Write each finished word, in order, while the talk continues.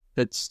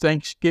It's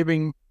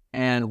Thanksgiving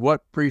and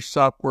what free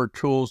software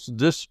tools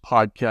this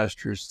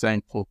podcaster is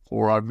thankful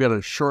for. I've got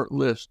a short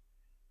list.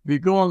 If you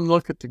go and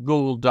look at the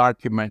Google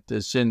document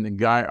that's in the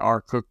Guy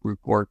R. Cook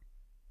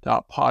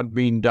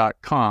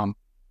Report.podbean.com,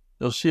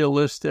 you'll see a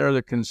list there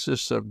that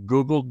consists of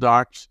Google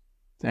Docs,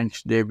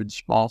 thanks David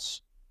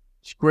Schmaltz,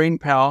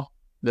 ScreenPal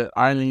that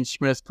Eileen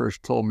Smith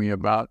first told me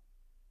about,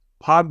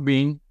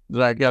 Podbean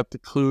that I got the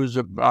clues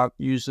about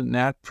using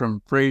that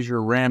from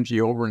Fraser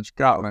Ramsey over in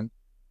Scotland,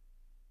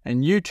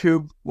 and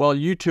YouTube. Well,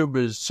 YouTube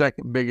is the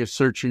second biggest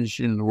search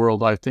engine in the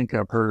world. I think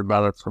I've heard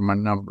about it from a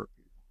number of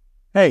people.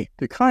 Hey,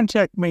 to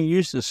contact me,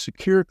 use the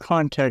secure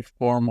contact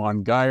form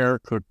on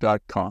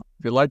GuyRcook.com.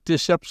 If you like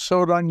this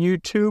episode on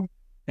YouTube,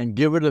 and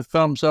give it a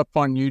thumbs up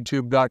on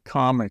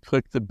YouTube.com and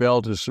click the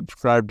bell to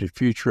subscribe to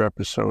future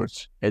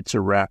episodes. It's a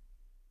wrap.